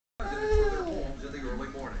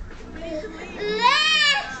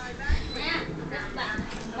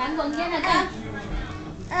Bạn quần kia nè con.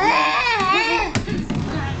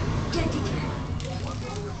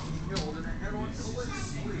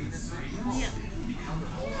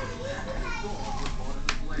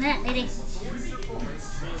 Nè, đi đi.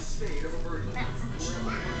 Nè.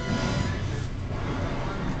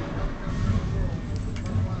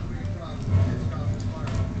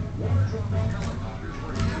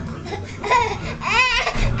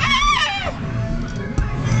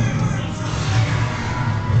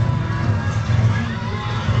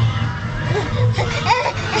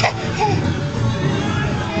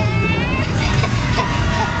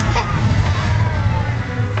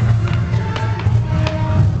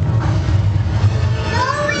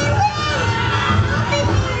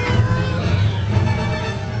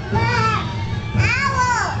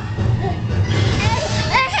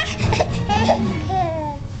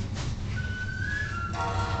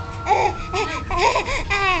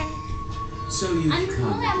 So you've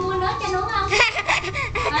come. I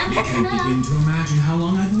can't begin to imagine how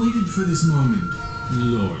long I've waited for this moment.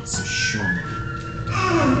 Lord Sashoma.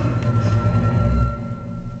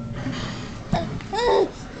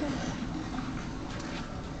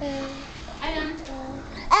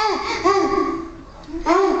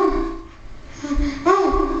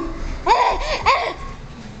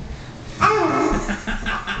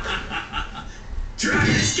 Try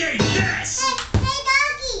to escape this!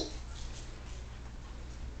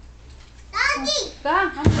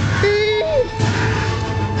 Con.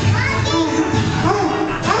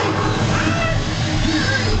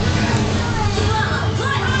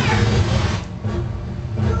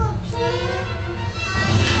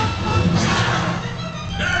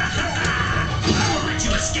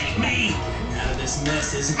 This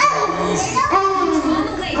mess isn't gonna be easy.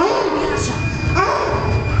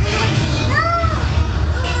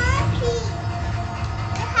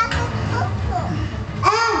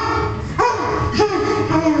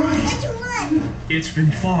 It's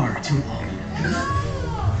been far too long.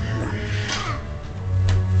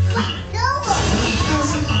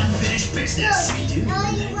 Some unfinished business. I do, and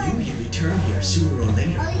I knew you'd return here sooner or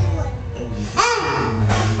later. Only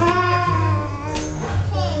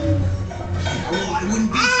oh, I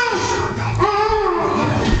wouldn't be so sure about that.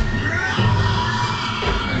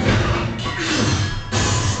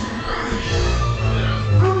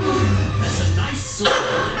 That's a nice sword,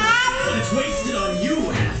 but it's wasted on you,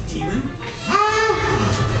 half-demon.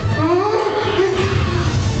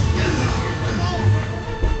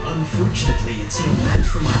 Unfortunately, it's no match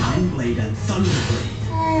for my Moonblade and Thunderblade.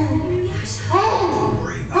 Don't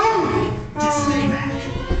worry about it. Just stay back.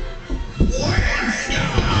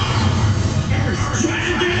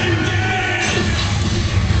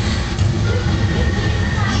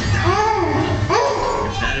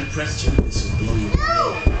 If that impressed you, this will blow you away.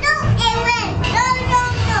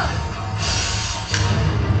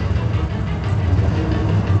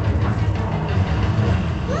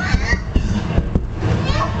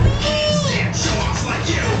 Stand show-offs like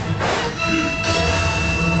you!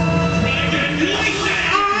 I didn't like that!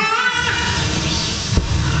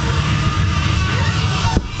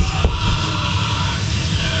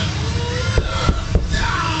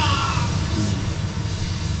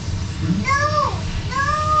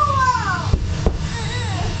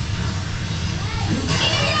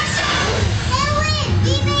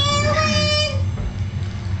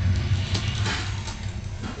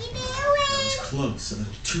 Close, a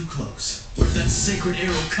little too close. Where'd that sacred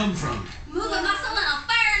arrow come from? Move a muscle and I'll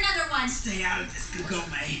fire another one. Stay out of this,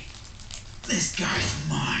 Kagome. This guy's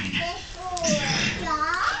mine.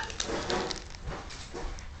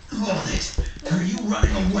 Hold it. Are you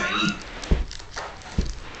running away?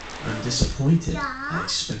 I'm disappointed. I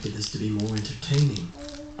expected this to be more entertaining.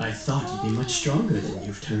 I thought you'd be much stronger than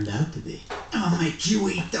you've turned out to be. I'll make you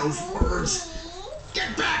eat those words.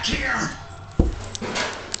 Get back here!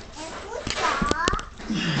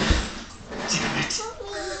 Damn it.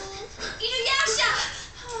 Inuyasha!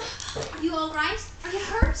 Are you alright? Are you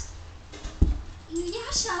hurt?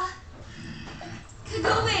 Inuyasha!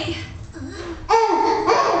 Kagome!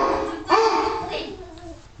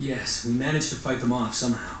 Yes, we managed to fight them off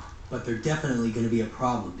somehow, but they're definitely going to be a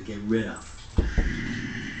problem to get rid of.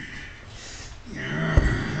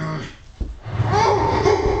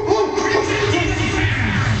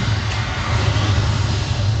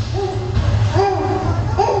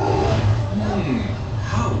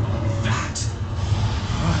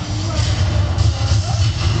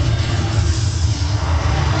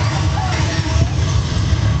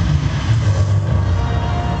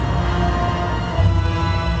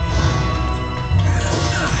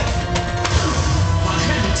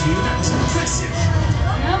 That was impressive.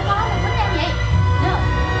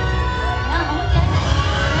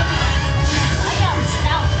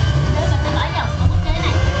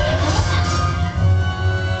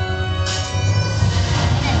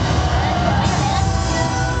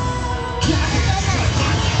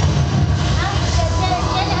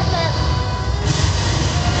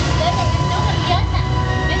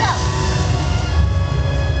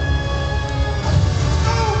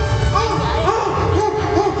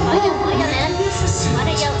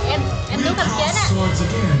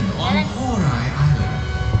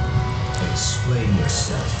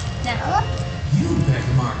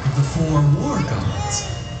 4 war gods.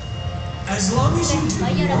 As long as you do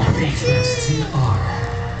Ayun, what they trust you are.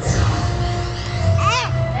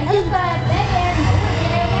 Ayun ba? Better.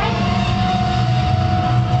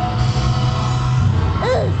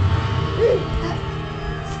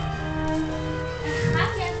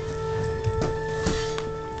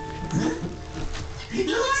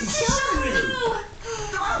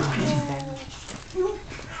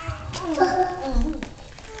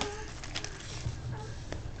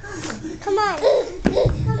 Come on.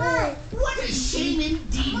 Come on. What a shame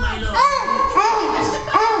indeed, my lord.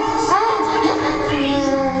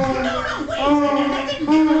 No, wait. That didn't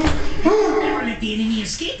never let the enemy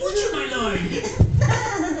escape, would you, my lord?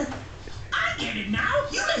 I get it now.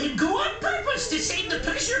 You let him go on purpose to save the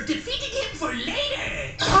pleasure of defeating him for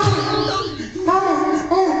later.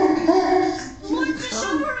 Lord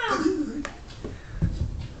Teshomaru!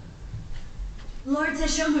 Lord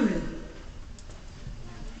Teshomaru.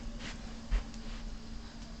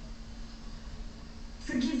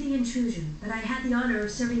 Forgive the intrusion, but I had the honor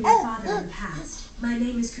of serving your father in the past. My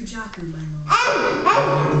name is Kujaku, my lord. I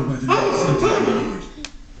don't know whether that's something, my lord.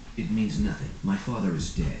 It means nothing. My father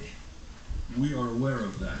is dead. We are aware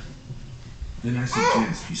of that. Then I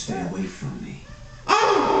suggest you stay away from me.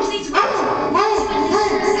 Please wait.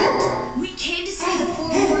 We came to see the 4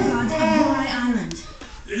 war gods of Morai Island.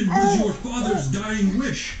 It was your father's dying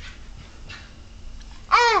wish.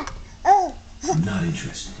 I'm not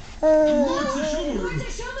interested. Lord Teshoma!